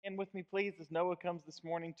stand with me, please, as Noah comes this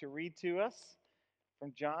morning to read to us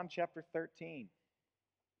from John chapter 13.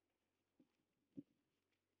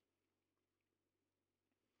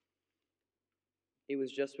 It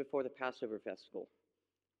was just before the Passover festival.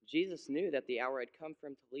 Jesus knew that the hour had come for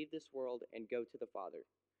him to leave this world and go to the Father.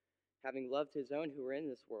 Having loved his own who were in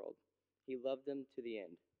this world, he loved them to the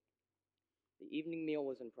end. The evening meal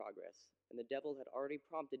was in progress, and the devil had already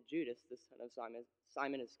prompted Judas, the son of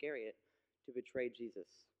Simon Iscariot, to betray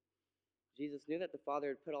Jesus. Jesus knew that the Father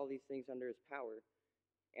had put all these things under his power,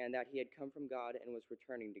 and that he had come from God and was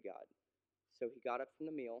returning to God. So he got up from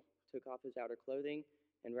the meal, took off his outer clothing,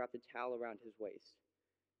 and wrapped a towel around his waist.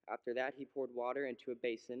 After that, he poured water into a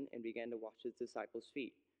basin and began to wash his disciples'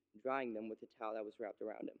 feet, drying them with the towel that was wrapped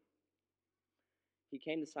around him. He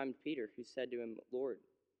came to Simon Peter, who said to him, "Lord,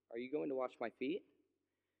 are you going to wash my feet?"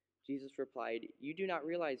 Jesus replied, "You do not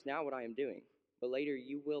realize now what I am doing, but later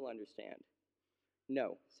you will understand."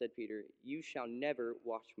 "No," said Peter, "you shall never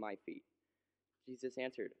wash my feet." Jesus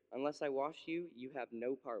answered, "Unless I wash you, you have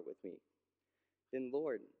no part with me." "Then,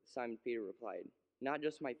 Lord," Simon Peter replied, "not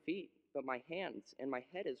just my feet, but my hands and my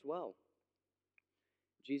head as well."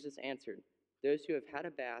 Jesus answered, "Those who have had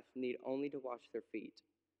a bath need only to wash their feet.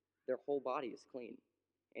 Their whole body is clean,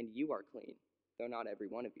 and you are clean, though not every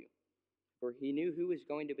one of you." For he knew who was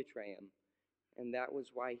going to betray him, and that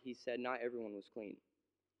was why he said not everyone was clean.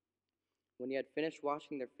 When he had finished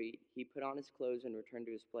washing their feet, he put on his clothes and returned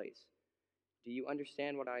to his place. "Do you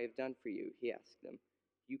understand what I have done for you?" he asked them.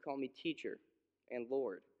 "You call me teacher and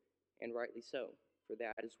Lord, and rightly so, for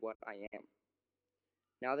that is what I am.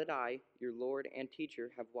 Now that I, your Lord and teacher,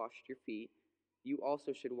 have washed your feet, you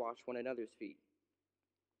also should wash one another's feet.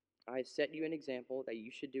 I have set you an example that you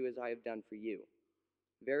should do as I have done for you.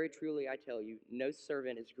 Very truly I tell you, no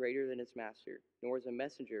servant is greater than his master, nor is a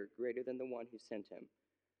messenger greater than the one who sent him.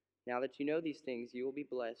 Now that you know these things, you will be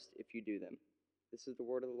blessed if you do them." This is the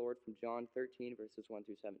word of the Lord from John 13, verses 1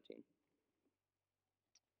 through 17.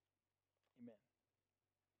 Amen.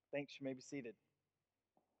 Thanks. You may be seated.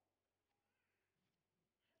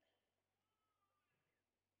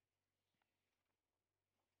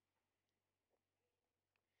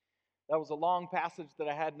 That was a long passage that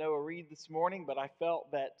I had Noah read this morning, but I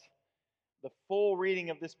felt that the full reading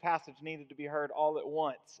of this passage needed to be heard all at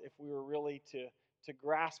once if we were really to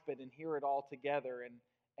grasp it and hear it all together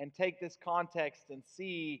and take this context and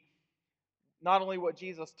see not only what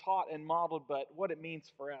Jesus taught and modeled, but what it means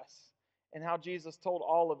for us and how Jesus told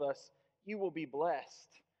all of us, "You will be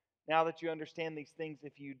blessed now that you understand these things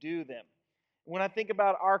if you do them." When I think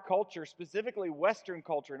about our culture, specifically Western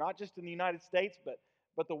culture, not just in the United States, but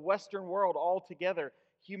the Western world altogether,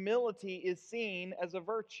 humility is seen as a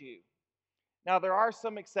virtue. Now, there are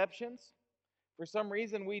some exceptions. For some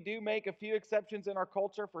reason, we do make a few exceptions in our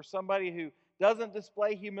culture for somebody who doesn't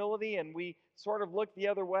display humility, and we sort of look the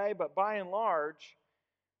other way. But by and large,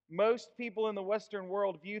 most people in the Western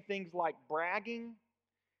world view things like bragging,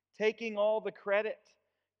 taking all the credit,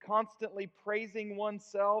 constantly praising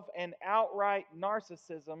oneself, and outright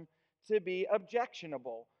narcissism to be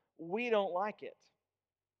objectionable. We don't like it.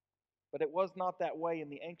 But it was not that way in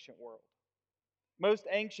the ancient world. Most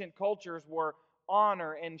ancient cultures were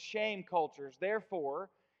honor and shame cultures.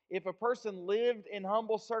 Therefore, if a person lived in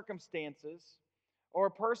humble circumstances or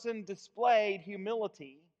a person displayed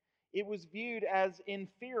humility, it was viewed as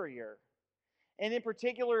inferior. And in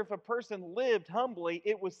particular, if a person lived humbly,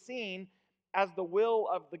 it was seen as the will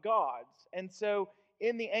of the gods. And so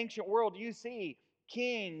in the ancient world, you see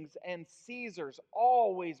kings and Caesars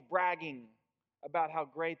always bragging about how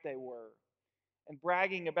great they were and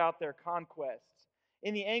bragging about their conquests.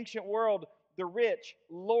 In the ancient world, the rich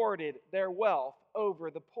lorded their wealth over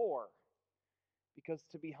the poor because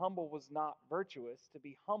to be humble was not virtuous. To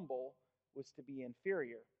be humble was to be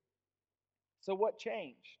inferior. So, what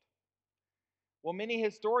changed? Well, many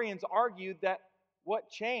historians argued that what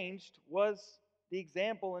changed was the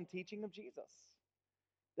example and teaching of Jesus.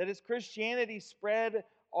 That as Christianity spread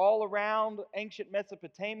all around ancient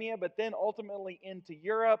Mesopotamia, but then ultimately into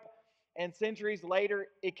Europe, and centuries later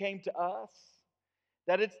it came to us,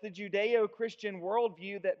 that it's the Judeo-Christian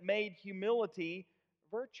worldview that made humility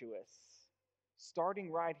virtuous, starting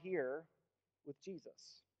right here with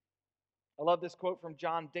Jesus. I love this quote from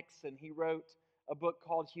John Dickson. He wrote a book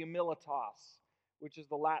called Humilitas, which is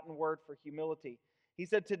the Latin word for humility. He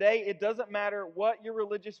said, "Today, it doesn't matter what your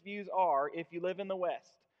religious views are if you live in the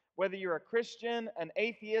West. Whether you're a Christian, an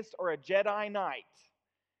atheist, or a Jedi Knight,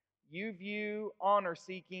 you view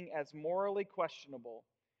honor-seeking as morally questionable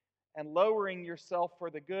and lowering yourself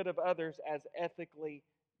for the good of others as ethically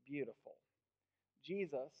beautiful."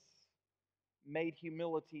 Jesus made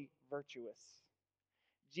humility virtuous.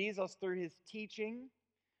 Jesus, through his teaching,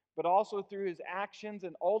 but also through his actions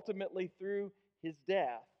and ultimately through his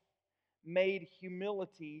death, made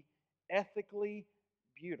humility ethically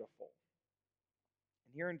beautiful.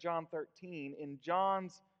 And here in John 13, in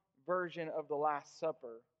John's version of the Last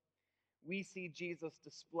Supper, we see Jesus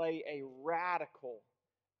display a radical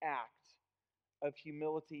act of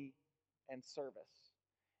humility and service.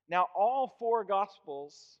 Now, all four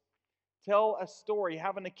Gospels tell a story,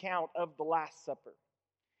 have an account of the Last Supper.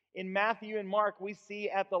 In Matthew and Mark, we see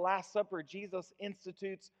at the Last Supper, Jesus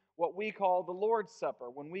institutes what we call the Lord's Supper.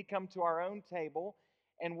 When we come to our own table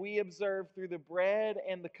and we observe through the bread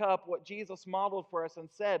and the cup what Jesus modeled for us and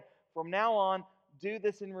said, from now on, do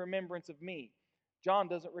this in remembrance of me. John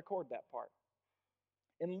doesn't record that part.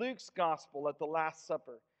 In Luke's Gospel at the Last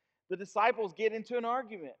Supper, the disciples get into an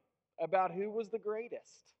argument about who was the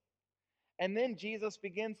greatest. And then Jesus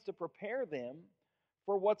begins to prepare them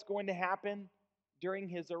for what's going to happen during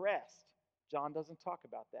his arrest. John doesn't talk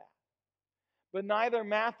about that. But neither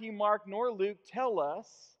Matthew, Mark, nor Luke tell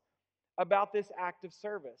us about this act of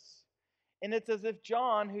service. And it's as if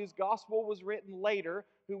John, whose gospel was written later,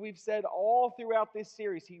 who we've said all throughout this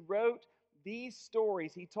series, he wrote these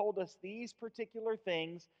stories, he told us these particular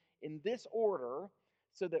things in this order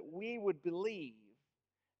so that we would believe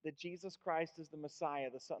that Jesus Christ is the Messiah,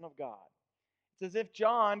 the Son of God. It's as if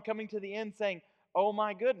John, coming to the end, saying, oh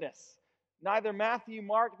my goodness, neither Matthew,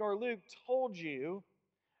 Mark, nor Luke told you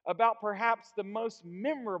about perhaps the most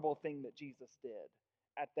memorable thing that Jesus did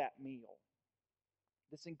at that meal.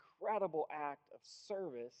 This incredible act of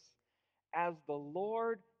service as the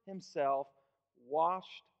Lord himself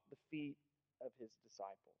washed the feet of his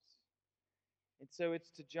disciples. And so it's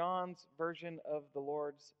to John's version of the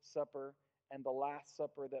Lord's Supper and the Last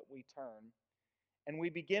Supper that we turn. And we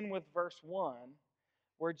begin with verse 1,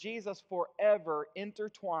 where Jesus forever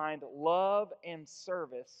intertwined love and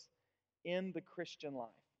service in the Christian life.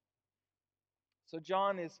 So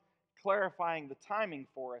John is clarifying the timing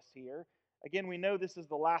for us here. Again, we know this is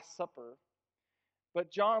the Last Supper,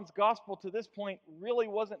 but John's gospel to this point really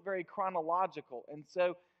wasn't very chronological. And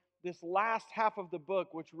so this last half of the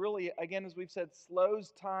book, which really, again, as we've said,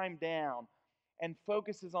 slows time down and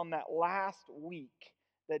focuses on that last week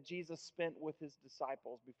that Jesus spent with his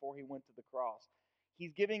disciples before he went to the cross.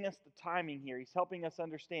 He's giving us the timing here. He's helping us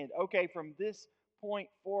understand, okay, from this point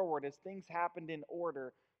forward, as things happened in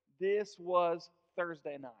order, this was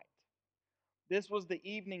Thursday night. This was the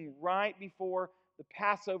evening right before the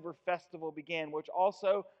Passover festival began, which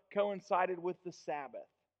also coincided with the Sabbath.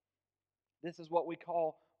 This is what we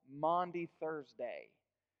call Maundy Thursday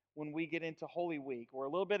when we get into Holy Week. We're a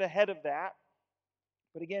little bit ahead of that,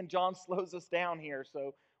 but again, John slows us down here,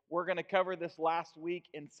 so we're going to cover this last week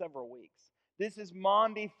in several weeks. This is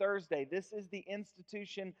Maundy Thursday. This is the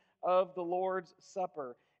institution of the Lord's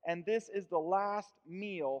Supper, and this is the last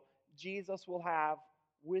meal Jesus will have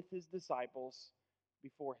with his disciples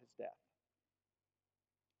before his death.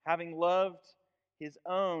 Having loved his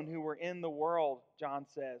own who were in the world, John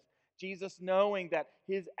says, Jesus knowing that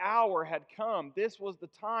his hour had come, this was the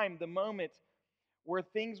time, the moment where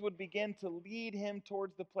things would begin to lead him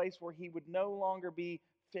towards the place where he would no longer be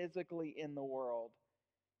physically in the world.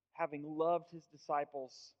 Having loved his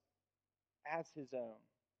disciples as his own,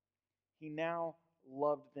 he now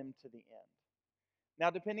loved them to the end. Now,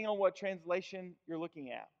 depending on what translation you're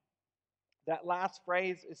looking at, that last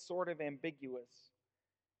phrase is sort of ambiguous.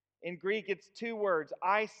 In Greek, it's two words,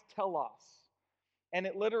 eis telos, and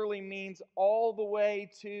it literally means all the way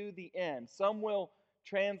to the end. Some will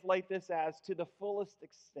translate this as to the fullest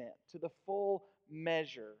extent, to the full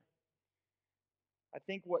measure. I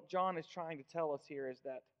think what John is trying to tell us here is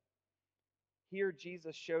that here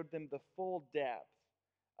Jesus showed them the full depth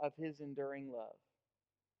of his enduring love.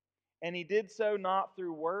 And he did so not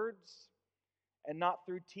through words and not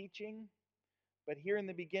through teaching, but here in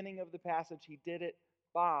the beginning of the passage, he did it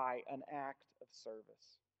by an act of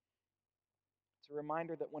service. It's a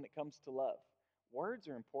reminder that when it comes to love, words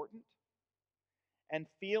are important and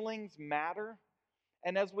feelings matter.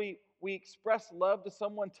 And as we express love to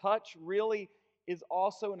someone, touch really is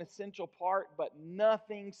also an essential part, but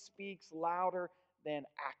nothing speaks louder than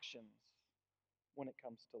actions when it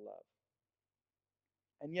comes to love.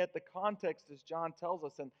 And yet the context, as John tells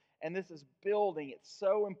us, and this is building, it's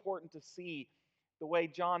so important to see the way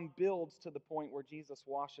John builds to the point where Jesus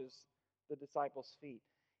washes the disciples' feet.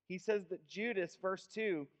 He says that Judas, verse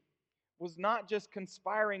 2, was not just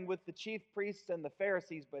conspiring with the chief priests and the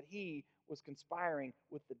Pharisees, but he was conspiring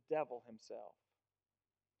with the devil himself,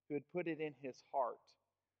 who had put it in his heart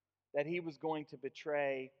that he was going to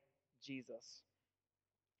betray Jesus.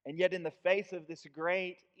 And yet in the face of this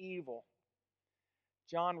great evil,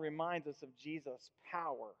 John reminds us of Jesus'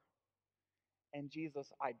 power and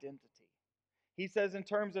Jesus' identity. He says, in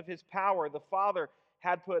terms of his power, the Father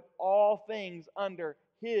had put all things under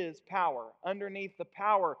his power, underneath the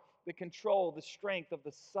power, the control, the strength of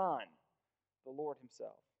the Son, the Lord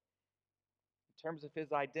himself. In terms of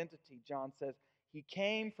his identity, John says, he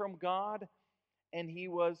came from God and he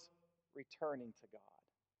was returning to God.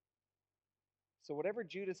 So whatever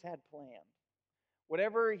Judas had planned,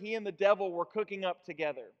 whatever he and the devil were cooking up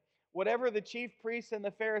together, whatever the chief priests and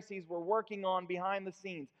the Pharisees were working on behind the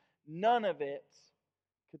scenes, none of it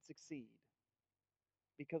could succeed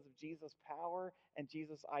because of Jesus' power and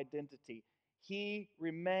Jesus' identity. He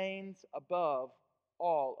remains above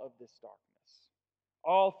all of this darkness.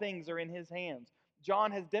 All things are in his hands.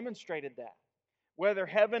 John has demonstrated that. Whether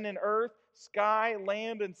heaven and earth, sky,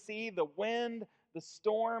 land and sea, the wind, the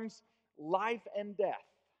storms, life and death,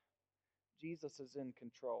 Jesus is in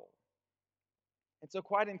control. And so,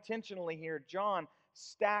 quite intentionally here, John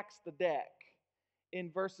stacks the deck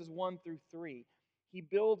in verses 1 through 3. He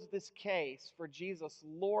builds this case for Jesus'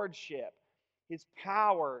 lordship, his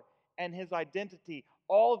power, and his identity.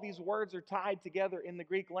 All of these words are tied together in the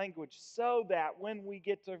Greek language so that when we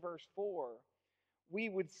get to verse 4, we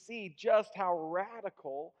would see just how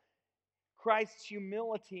radical Christ's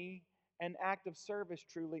humility and act of service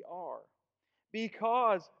truly are.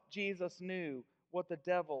 Because Jesus knew what the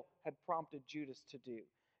devil had prompted Judas to do.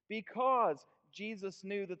 Because Jesus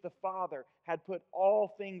knew that the Father had put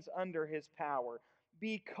all things under his power.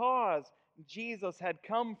 Because Jesus had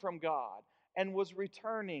come from God and was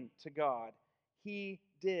returning to God, he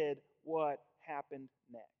did what happened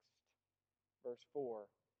next. Verse 4.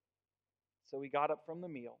 So he got up from the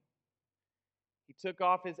meal. He took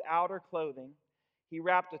off his outer clothing. He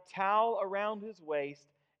wrapped a towel around his waist.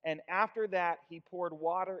 And after that, he poured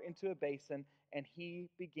water into a basin and he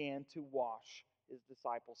began to wash his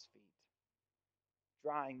disciples' feet,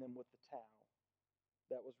 drying them with the towel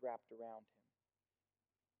that was wrapped around him.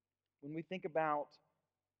 When we think about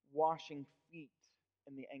washing feet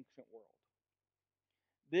in the ancient world,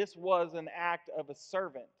 this was an act of a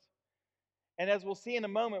servant. And as we'll see in a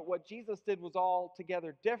moment, what Jesus did was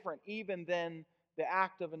altogether different even than the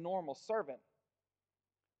act of a normal servant.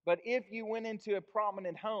 But if you went into a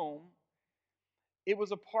prominent home, it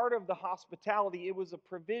was a part of the hospitality. It was a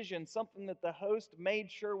provision, something that the host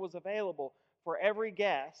made sure was available for every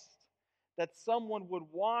guest, that someone would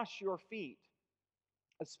wash your feet,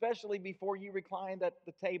 especially before you reclined at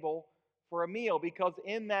the table for a meal, because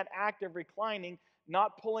in that act of reclining,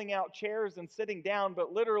 not pulling out chairs and sitting down,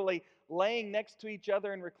 but literally laying next to each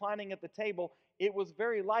other and reclining at the table, it was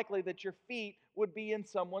very likely that your feet would be in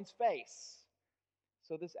someone's face.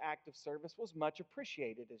 So this act of service was much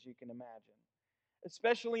appreciated, as you can imagine,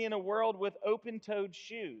 especially in a world with open-toed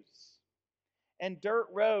shoes and dirt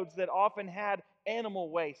roads that often had animal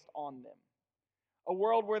waste on them. A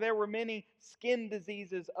world where there were many skin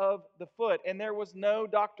diseases of the foot, and there was no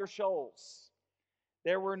Dr. Scholl's.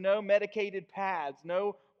 There were no medicated pads,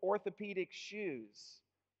 no orthopedic shoes.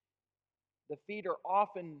 The feet are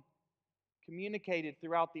often communicated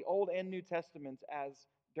throughout the Old and New Testaments as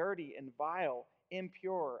dirty and vile,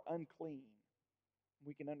 impure, unclean.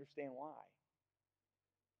 We can understand why.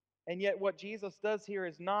 And yet what Jesus does here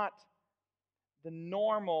is not the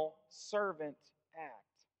normal servant act,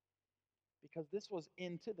 because this was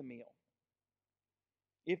into the meal.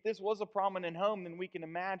 If this was a prominent home, then we can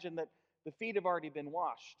imagine that the feet have already been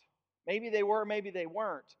washed. Maybe they were, maybe they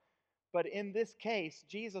weren't. But in this case,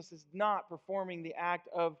 Jesus is not performing the act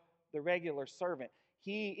of the regular servant.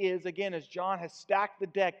 He is, again, as John has stacked the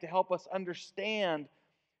deck to help us understand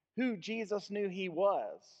who Jesus knew he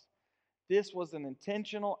was. This was an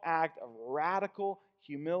intentional act of radical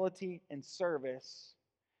humility and service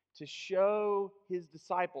to show his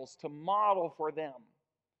disciples, to model for them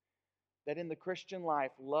that in the Christian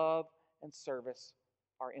life, love and service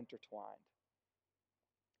are intertwined.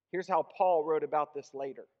 Here's how Paul wrote about this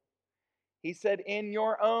later. He said, "In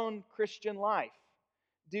your own Christian life,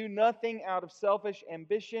 do nothing out of selfish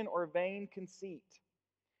ambition or vain conceit.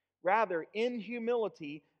 Rather, in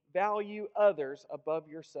humility, value others above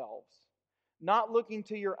yourselves, not looking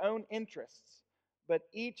to your own interests, but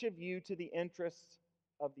each of you to the interests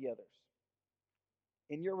of the others.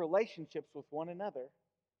 In your relationships with one another,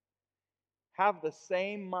 have the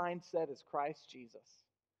same mindset as Christ Jesus,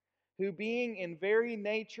 who being in very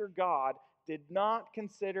nature God, did not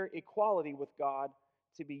consider equality with God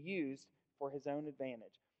to be used for his own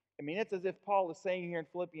advantage." I mean, it's as if Paul is saying here in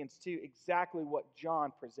Philippians 2 exactly what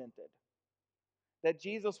John presented. That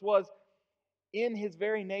Jesus was in his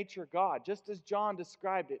very nature God, just as John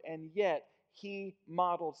described it, and yet he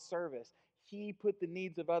modeled service. he put the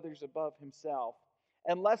needs of others above himself.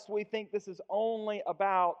 And lest we think this is only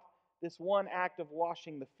about this one act of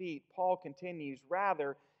washing the feet, Paul continues,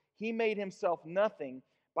 rather, he made himself nothing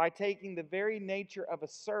by taking the very nature of a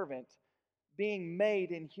servant, being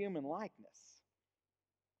made in human likeness.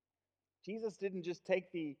 Jesus didn't just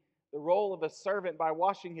take the role of a servant by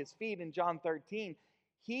washing his feet in John 13.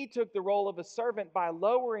 He took the role of a servant by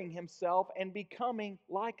lowering himself and becoming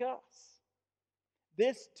like us.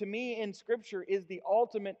 This, to me, in Scripture, is the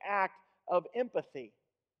ultimate act of empathy.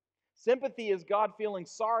 Sympathy is God feeling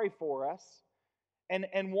sorry for us and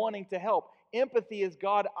wanting to help. Empathy is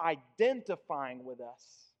God identifying with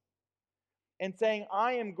us and saying,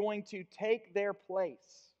 I am going to take their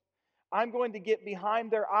place. I'm going to get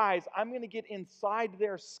behind their eyes. I'm going to get inside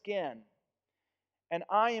their skin. And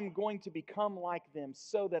I am going to become like them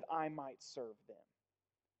so that I might serve them.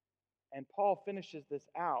 And Paul finishes this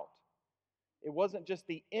out. It wasn't just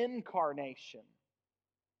the incarnation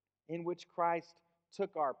in which Christ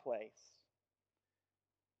took our place,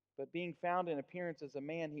 but being found in appearance as a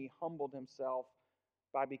man, he humbled himself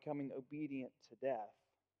by becoming obedient to death,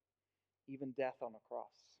 even death on a cross.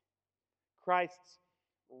 Christ's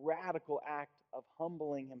radical act of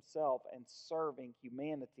humbling himself and serving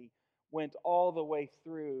humanity went all the way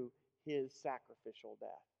through his sacrificial death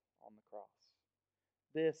on the cross.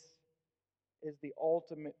 This is the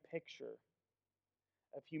ultimate picture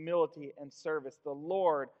of humility and service, the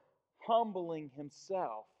Lord humbling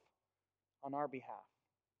himself on our behalf.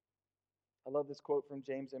 I love this quote from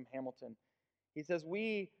James M. Hamilton. He says,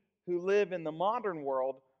 "We who live in the modern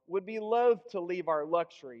world would be loath to leave our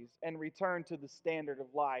luxuries and return to the standard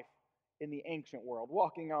of life in the ancient world,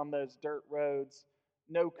 walking on those dirt roads,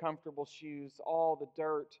 no comfortable shoes, all the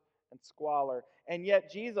dirt and squalor. And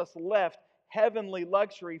yet Jesus left heavenly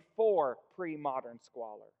luxury for pre-modern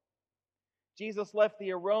squalor. Jesus left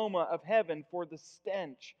the aroma of heaven for the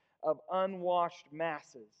stench of unwashed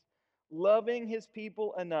masses, loving his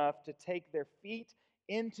people enough to take their feet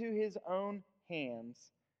into his own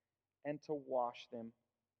hands and to wash them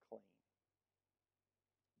clean."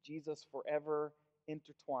 Jesus forever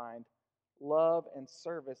intertwined love and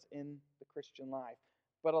service in the Christian life.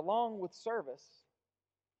 But along with service,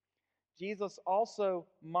 Jesus also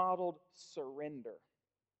modeled surrender.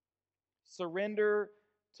 Surrender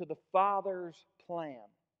to the Father's plan.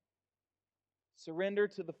 Surrender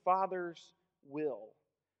to the Father's will.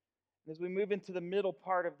 And as we move into the middle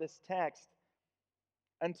part of this text,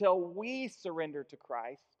 until we surrender to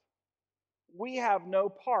Christ, we have no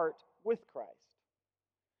part with Christ.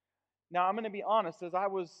 Now, I'm going to be honest, as I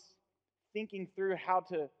was thinking through how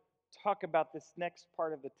to talk about this next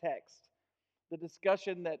part of the text, the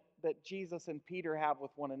discussion that Jesus and Peter have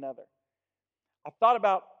with one another, I thought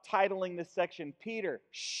about titling this section, Peter,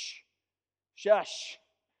 shh, shush,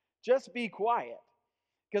 just be quiet.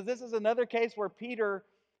 Because this is another case where Peter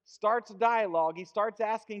starts a dialogue, he starts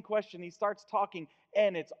asking questions, he starts talking,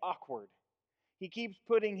 and it's awkward. He keeps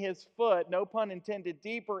putting his foot, no pun intended,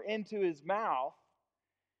 deeper into his mouth.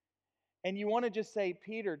 And you want to just say,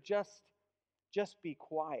 Peter, just be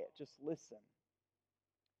quiet, just listen.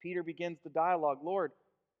 Peter begins the dialogue, Lord,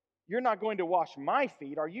 you're not going to wash my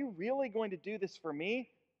feet. Are you really going to do this for me?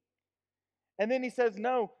 And then he says,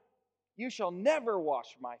 no, you shall never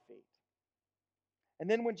wash my feet. And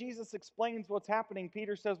then when Jesus explains what's happening,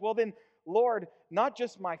 Peter says, well then, Lord, not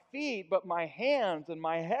just my feet, but my hands and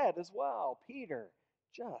my head as well. Peter,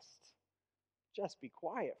 just be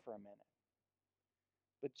quiet for a minute.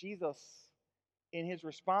 But Jesus, in his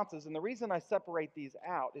responses, and the reason I separate these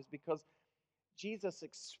out is because Jesus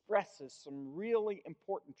expresses some really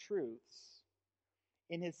important truths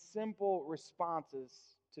in his simple responses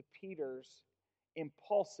to Peter's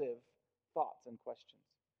impulsive thoughts and questions.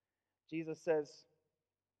 Jesus says,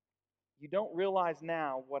 you don't realize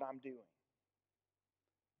now what I'm doing,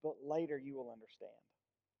 but later you will understand.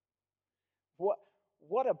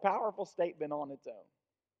 What a powerful statement on its own.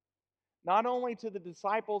 Not only to the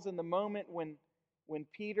disciples in the moment when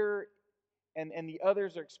Peter and the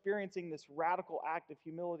others are experiencing this radical act of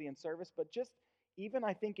humility and service, but just even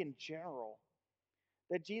I think in general,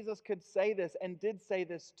 that Jesus could say this and did say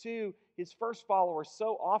this to his first followers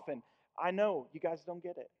so often. I know you guys don't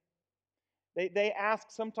get it. They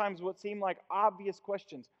ask sometimes what seem like obvious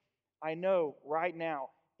questions. I know right now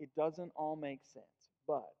it doesn't all make sense,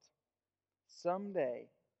 but someday,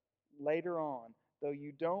 later on, though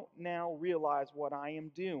you don't now realize what I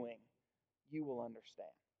am doing, you will understand.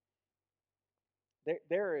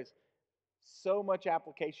 There is so much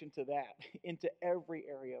application to that into every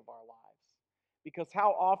area of our lives. Because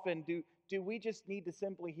how often do we just need to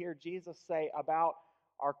simply hear Jesus say about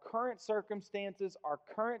our current circumstances, our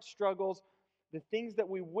current struggles, the things that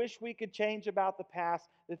we wish we could change about the past,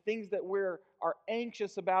 the things that we're are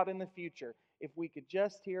anxious about in the future, if we could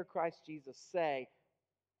just hear Christ Jesus say,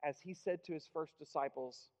 as he said to his first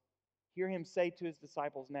disciples, hear him say to his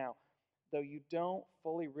disciples now, though you don't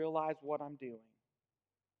fully realize what I'm doing,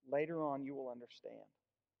 later on you will understand.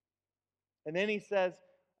 And then he says,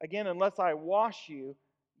 again, unless I wash you,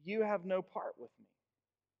 you have no part with me.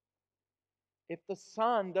 If the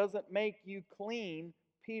Son doesn't make you clean,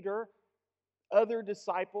 Peter, other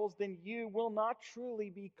disciples, then you will not truly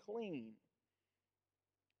be clean.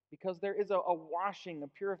 Because there is a washing, a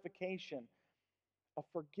purification, a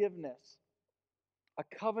forgiveness, a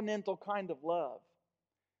covenantal kind of love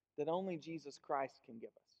that only Jesus Christ can give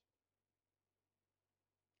us.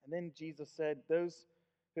 And then Jesus said, those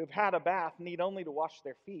who have had a bath need only to wash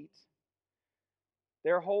their feet.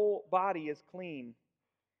 Their whole body is clean.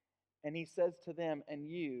 And he says to them, and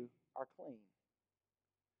you are clean.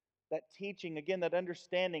 That teaching, again, that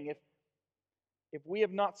understanding, if we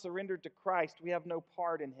have not surrendered to Christ, we have no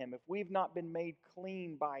part in him. If we've not been made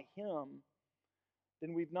clean by him,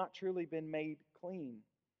 then we've not truly been made clean.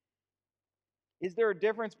 Is there a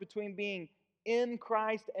difference between being in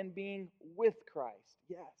Christ and being with Christ?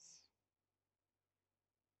 Yes.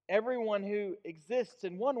 Everyone who exists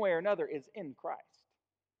in one way or another is in Christ.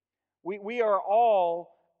 We are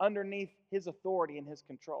all underneath his authority and his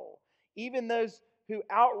control. Even those who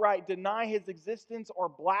outright deny his existence or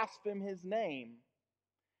blaspheme his name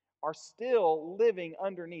are still living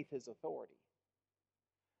underneath his authority.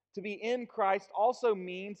 To be in Christ also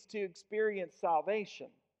means to experience salvation.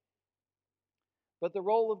 But the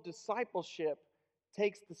role of discipleship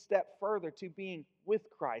takes the step further to being with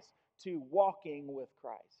Christ, to walking with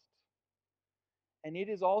Christ. And it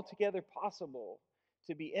is altogether possible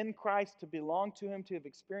to be in Christ, to belong to him, to have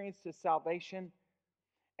experienced his salvation,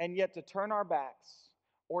 and yet to turn our backs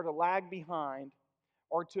or to lag behind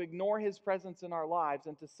or to ignore his presence in our lives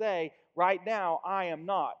and to say, right now, I am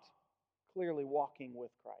not clearly walking with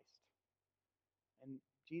Christ. And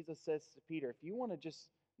Jesus says to Peter, if you want to just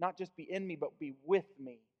not just be in me, but be with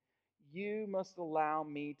me, you must allow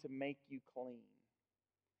me to make you clean.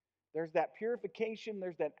 There's that purification,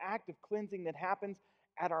 there's that act of cleansing that happens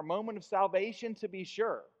at our moment of salvation, to be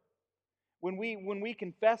sure. When we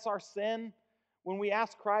confess our sin, when we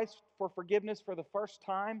ask Christ for forgiveness for the first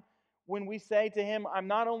time, when we say to him, I'm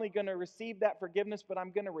not only going to receive that forgiveness, but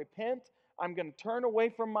I'm going to repent, I'm going to turn away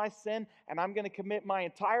from my sin, and I'm going to commit my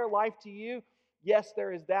entire life to you, yes,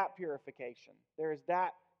 there is that purification. There is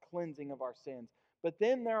that cleansing of our sins. But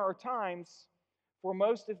then there are times, for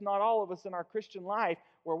most, if not all of us in our Christian life,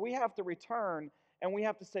 where we have to return and we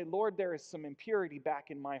have to say, Lord, there is some impurity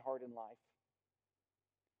back in my heart and life.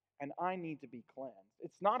 And I need to be cleansed.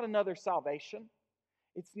 It's not another salvation.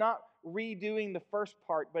 It's not redoing the first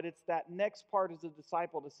part, but it's that next part as a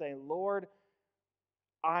disciple to say, Lord,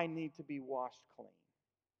 I need to be washed clean.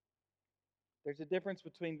 There's a difference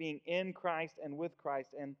between being in Christ and with Christ.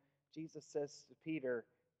 And Jesus says to Peter,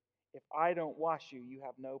 if I don't wash you, you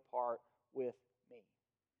have no part with me.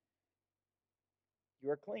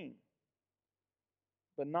 You are clean.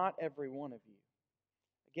 But not every one of you.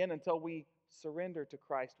 Again, until we surrender to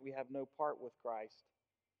Christ, we have no part with Christ.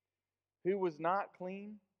 Who was not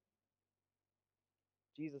clean?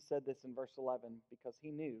 Jesus said this in verse 11 because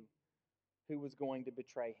he knew who was going to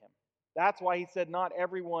betray him. That's why he said not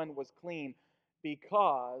everyone was clean,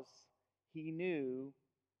 because he knew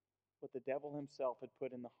what the devil himself had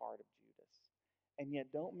put in the heart of Judas. And yet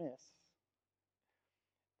don't miss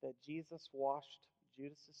that Jesus washed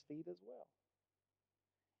Judas's feet as well.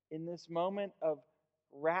 In this moment of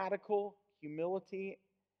radical humility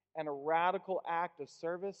and a radical act of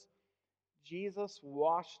service, Jesus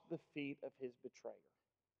washed the feet of his betrayer.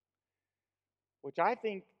 Which I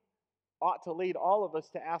think ought to lead all of us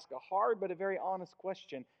to ask a hard but a very honest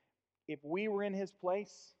question. If we were in his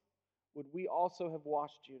place, would we also have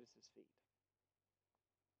washed Judas's feet?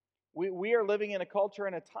 We are living in a culture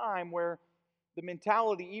and a time where the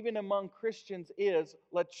mentality, even among Christians, is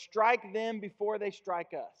let's strike them before they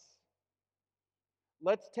strike us.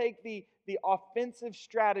 Let's take the offensive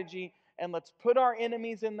strategy and let's put our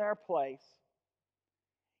enemies in their place.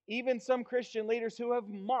 Even some Christian leaders who have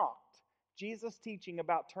mocked Jesus' teaching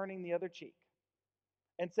about turning the other cheek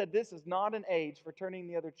and said this is not an age for turning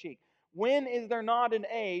the other cheek. When is there not an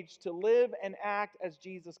age to live and act as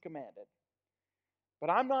Jesus commanded? But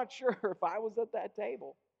I'm not sure if I was at that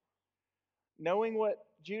table, knowing what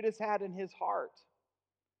Judas had in his heart,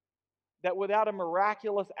 that without a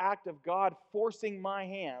miraculous act of God forcing my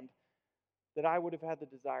hand, that I would have had the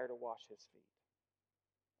desire to wash his feet.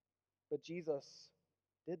 But Jesus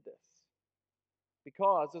did this.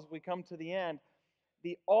 Because as we come to the end,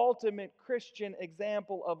 the ultimate Christian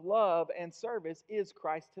example of love and service is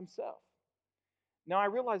Christ himself. Now, I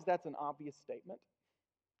realize that's an obvious statement.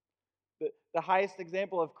 The highest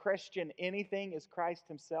example of Christian anything is Christ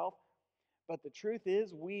himself. But the truth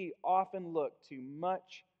is, we often look to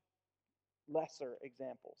much lesser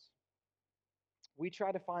examples. We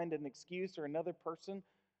try to find an excuse or another person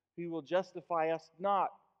who will justify us not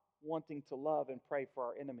wanting to love and pray for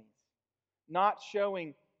our enemies, not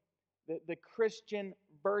showing the Christian,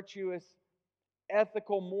 virtuous,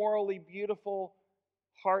 ethical, morally beautiful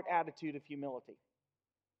heart attitude of humility.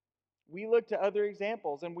 We look to other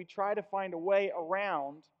examples and we try to find a way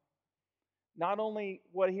around not only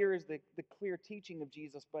what here is the clear teaching of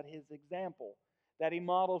Jesus, but his example that he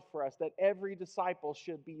modeled for us, that every disciple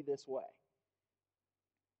should be this way.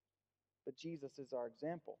 But Jesus is our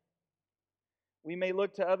example. We may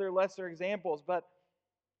look to other lesser examples, but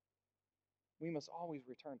we must always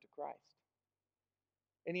return to Christ.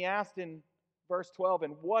 And he asked in verse 12,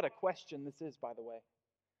 and what a question this is, by the way.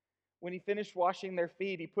 When he finished washing their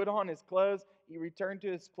feet, he put on his clothes, he returned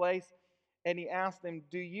to his place, and he asked them,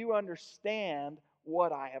 do you understand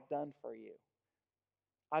what I have done for you?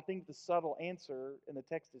 I think the subtle answer in the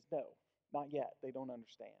text is no, not yet. They don't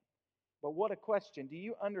understand. But what a question. Do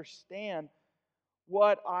you understand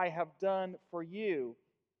what I have done for you?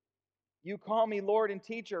 You call me Lord and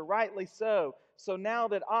teacher, rightly so. So now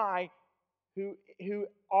that I, who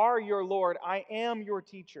are your Lord, I am your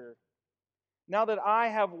teacher. Now that I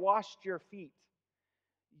have washed your feet,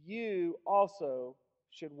 you also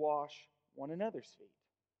should wash one another's feet.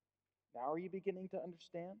 Now are you beginning to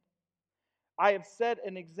understand? I have set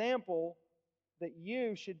an example that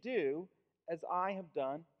you should do as I have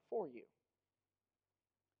done for you.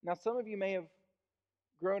 Now, some of you may have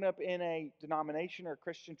grown up in a denomination or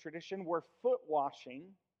Christian tradition where foot washing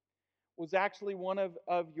was actually one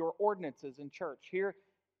of your ordinances in church. Here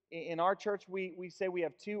in our church, we say we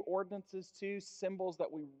have two ordinances, two symbols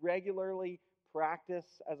that we regularly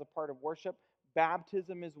practice as a part of worship.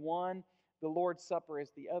 Baptism is one, the Lord's Supper is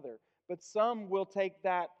the other. But some will take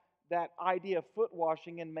that idea of foot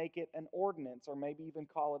washing and make it an ordinance, or maybe even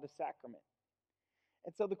call it a sacrament.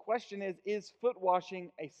 And so the question is foot washing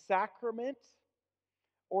a sacrament,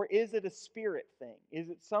 or is it a spirit thing? Is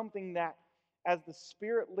it something that, as the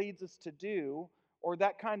Spirit leads us to do, or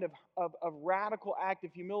that kind of radical act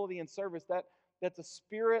of humility and service, that's a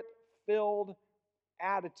Spirit-filled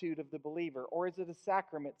attitude of the believer? Or is it a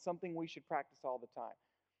sacrament, something we should practice all the time?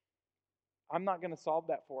 I'm not going to solve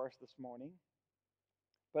that for us this morning,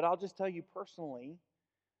 but I'll just tell you personally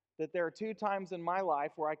that there are 2 times in my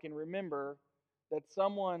life where I can remember that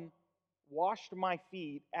someone washed my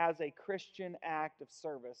feet as a Christian act of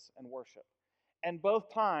service and worship. And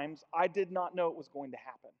both times, I did not know it was going to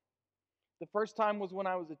happen. The first time was when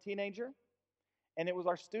I was a teenager, and it was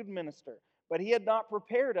our student minister. But he had not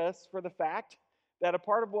prepared us for the fact that a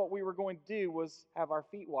part of what we were going to do was have our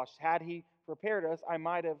feet washed. Had he prepared us, I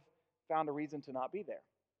might have found a reason to not be there.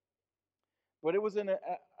 But it was an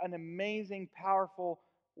amazing, powerful,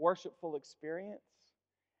 worshipful experience.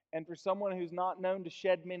 And for someone who's not known to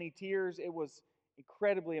shed many tears, it was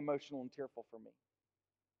incredibly emotional and tearful for me.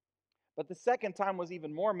 But the second time was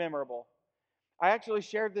even more memorable. I actually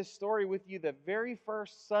shared this story with you the very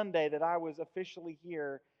first Sunday that I was officially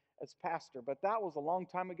here as pastor, but that was a long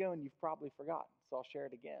time ago and you've probably forgotten, so I'll share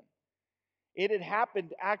it again. It had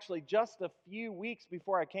happened actually just a few weeks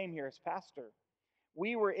before I came here as pastor.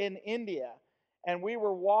 We were in India and we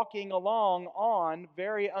were walking along on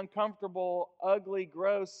very uncomfortable, ugly,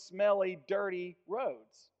 gross, smelly, dirty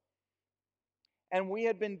roads. And we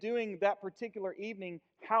had been doing that particular evening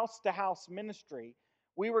house-to-house ministry.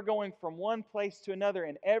 We were going from one place to another,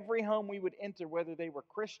 and every home we would enter, whether they were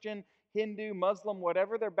Christian, Hindu, Muslim,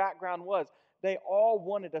 whatever their background was, they all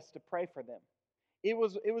wanted us to pray for them. It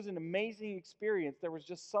was an amazing experience. There was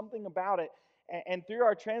just something about it. And through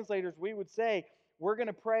our translators, we would say, we're going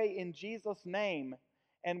to pray in Jesus' name.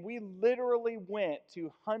 And we literally went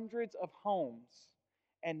to hundreds of homes,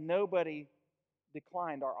 and nobody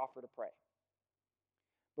declined our offer to pray.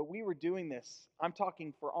 But we were doing this, I'm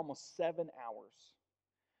talking for almost 7 hours.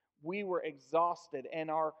 We were exhausted,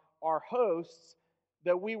 and our hosts,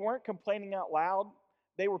 though we weren't complaining out loud,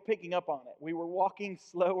 they were picking up on it. We were walking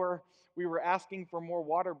slower, we were asking for more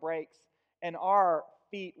water breaks, and our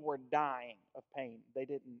feet were dying of pain.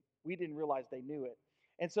 We didn't realize they knew it.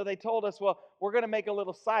 And so they told us, well, we're going to make a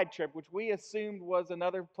little side trip, which we assumed was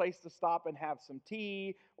another place to stop and have some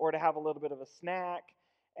tea or to have a little bit of a snack.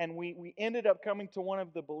 And we ended up coming to one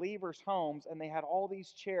of the believers' homes, and they had all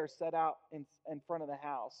these chairs set out in front of the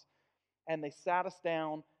house. And they sat us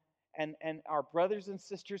down, and our brothers and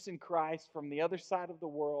sisters in Christ from the other side of the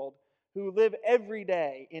world who live every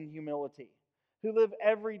day in humility, who live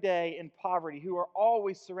every day in poverty, who are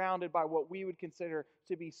always surrounded by what we would consider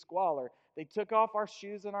to be squalor. They took off our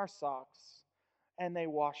shoes and our socks and they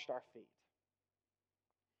washed our feet.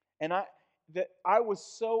 And I was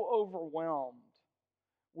so overwhelmed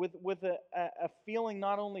with a feeling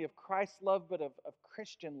not only of Christ's love but of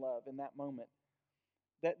Christian love in that moment.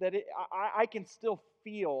 I can still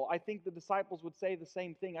feel, I think the disciples would say the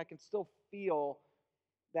same thing, I can still feel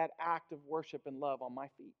that act of worship and love on my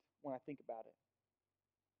feet when I think about it.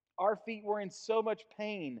 Our feet were in so much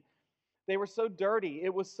pain. They were so dirty.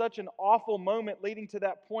 It was such an awful moment leading to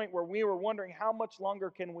that point where we were wondering how much longer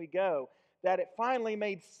can we go, that it finally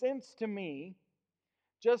made sense to me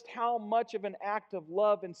just how much of an act of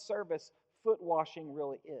love and service foot washing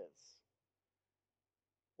really is.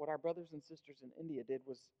 What our brothers and sisters in India did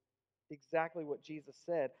was exactly what Jesus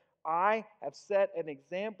said. I have set an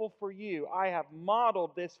example for you. I have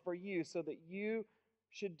modeled this for you so that you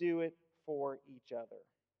should do it for each other.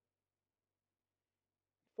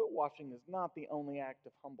 Foot washing is not the only act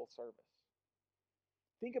of humble service.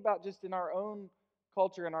 Think about just in our own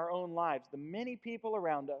culture, in our own lives, the many people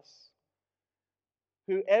around us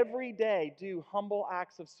who every day do humble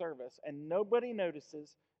acts of service and nobody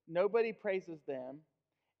notices, nobody praises them,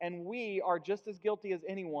 and we are just as guilty as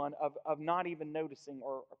anyone of not even noticing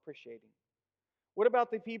or appreciating. What about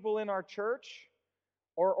the people in our church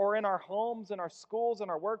or in our homes, in our schools, in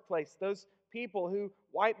our workplace? Those people who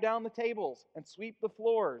wipe down the tables and sweep the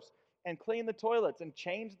floors and clean the toilets and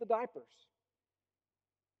change the diapers.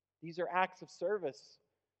 These are acts of service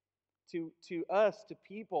to us, to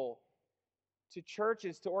people, to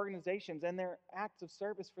churches, to organizations, and they're acts of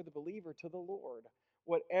service for the believer to the Lord.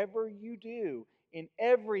 Whatever you do in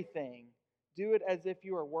everything, do it as if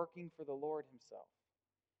you are working for the Lord Himself.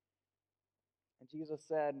 And Jesus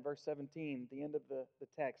said in verse 17, the end of the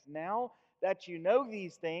text, now that you know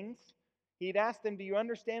these things, He'd asked them, do you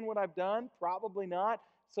understand what I've done? Probably not.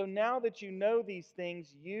 So now that you know these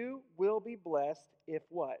things, you will be blessed if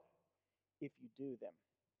what? If you do them.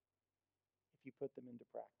 If you put them into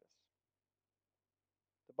practice.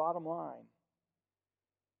 The bottom line,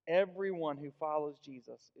 everyone who follows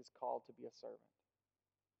Jesus is called to be a servant.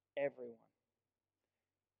 Everyone.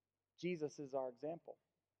 Jesus is our example.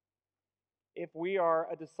 If we are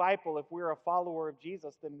a disciple, if we're a follower of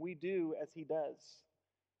Jesus, then we do as He does.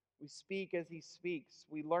 We speak as He speaks.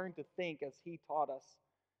 We learn to think as He taught us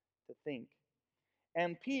to think.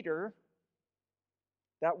 And Peter,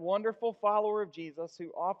 that wonderful follower of Jesus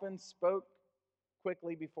who often spoke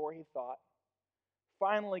quickly before he thought,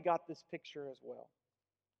 finally got this picture as well.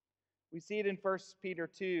 We see it in 1 Peter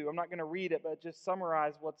 2. I'm not going to read it, but just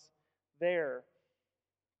summarize what's there.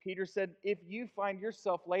 Peter said, if you find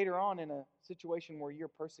yourself later on in a situation where you're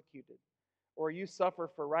persecuted or you suffer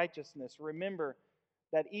for righteousness, remember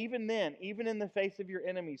that even then, even in the face of your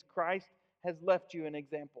enemies, Christ has left you an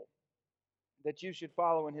example that you should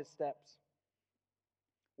follow in His steps.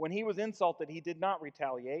 When He was insulted, He did not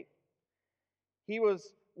retaliate. He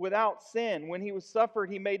was without sin. When He was suffered,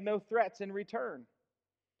 He made no threats in return.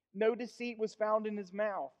 No deceit was found in His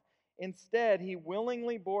mouth. Instead, He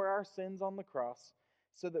willingly bore our sins on the cross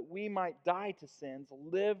so that we might die to sins,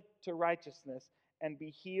 live to righteousness, and be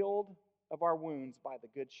healed of our wounds by the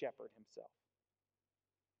Good Shepherd Himself.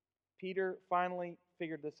 Peter finally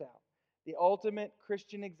figured this out. The ultimate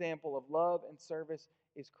Christian example of love and service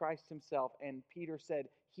is Christ Himself, and Peter said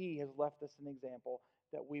He has left us an example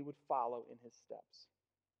that we would follow in His steps.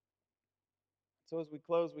 So as we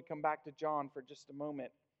close, we come back to John for just a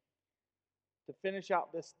moment. To finish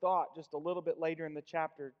out this thought, just a little bit later in the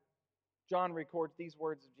chapter, John records these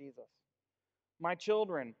words of Jesus. My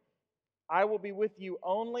children, I will be with you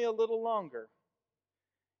only a little longer.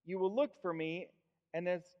 You will look for me, and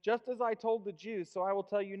just as I told the Jews, so I will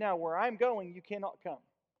tell you now, where I'm going, you cannot come.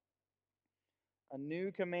 A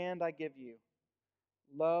new command I give you.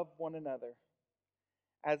 Love one another.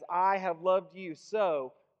 As I have loved you,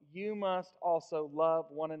 so you must also love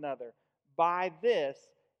one another. By this,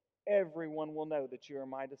 everyone will know that you are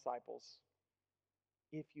my disciples,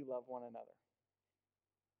 if you love one another.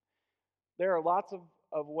 There are lots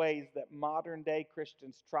of ways that modern day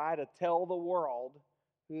Christians try to tell the world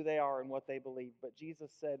who they are and what they believe. But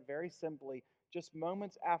Jesus said very simply, just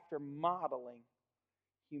moments after modeling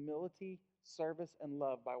humility, service, and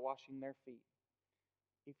love by washing their feet,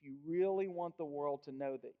 if you really want the world to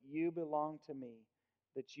know that you belong to me,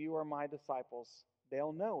 that you are my disciples,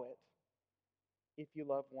 they'll know it if you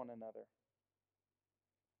love one another.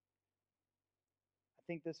 I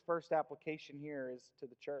think this first application here is to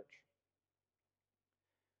the church.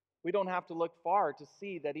 We don't have to look far to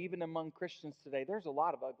see that even among Christians today, there's a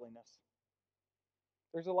lot of ugliness.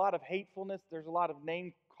 There's a lot of hatefulness. There's a lot of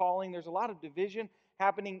name calling. There's a lot of division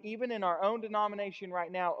happening even in our own denomination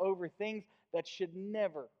right now over things that should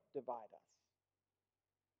never divide us.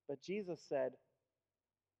 But Jesus said,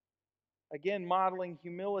 again, modeling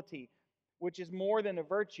humility, which is more than a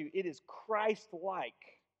virtue, it is Christ-like.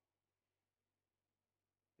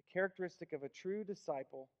 The characteristic of a true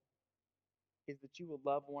disciple is that you will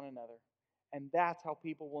love one another. And that's how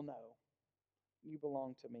people will know you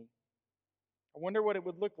belong to me. I wonder what it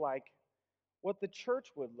would look like, what the church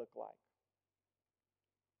would look like,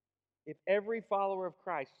 if every follower of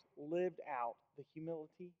Christ lived out the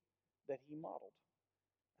humility that he modeled.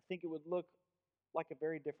 I think it would look like a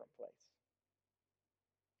very different place.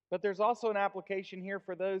 But there's also an application here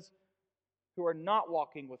for those who are not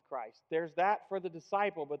walking with Christ. There's that for the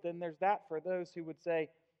disciple, but then there's that for those who would say,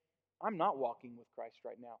 I'm not walking with Christ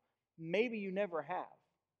right now. Maybe you never have.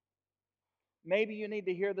 Maybe you need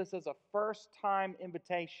to hear this as a first-time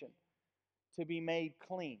invitation to be made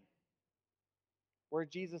clean. Where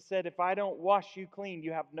Jesus said, if I don't wash you clean,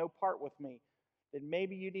 you have no part with me. Then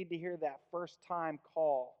maybe you need to hear that first-time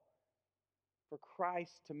call for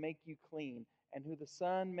Christ to make you clean. And who the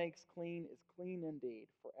Son makes clean is clean indeed,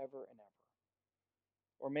 forever and ever.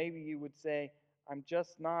 Or maybe you would say, I'm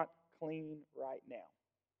just not clean right now.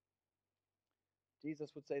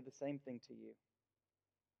 Jesus would say the same thing to you.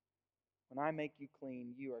 When I make you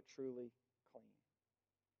clean, you are truly clean.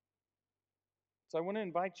 So I want to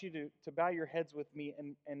invite you to bow your heads with me.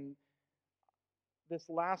 And this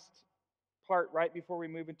last part, right before we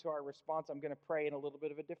move into our response, I'm going to pray in a little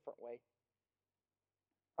bit of a different way.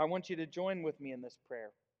 I want you to join with me in this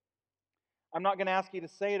prayer. I'm not going to ask you to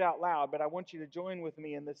say it out loud, but I want you to join with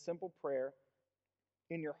me in this simple prayer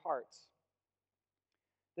in your hearts.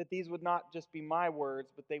 That these would not just be my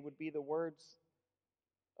words, but they would be the words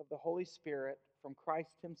of the Holy Spirit from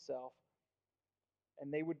Christ himself,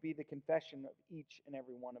 and they would be the confession of each and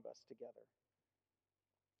every one of us together.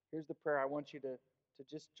 Here's the prayer. I want you to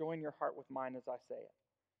just join your heart with mine as I say it.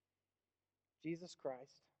 Jesus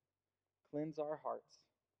Christ, cleanse our hearts.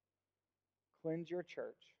 Cleanse your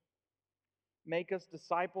church. Make us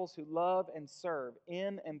disciples who love and serve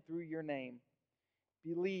in and through your name,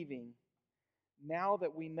 believing, now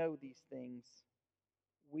that we know these things,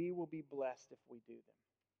 we will be blessed if we do them.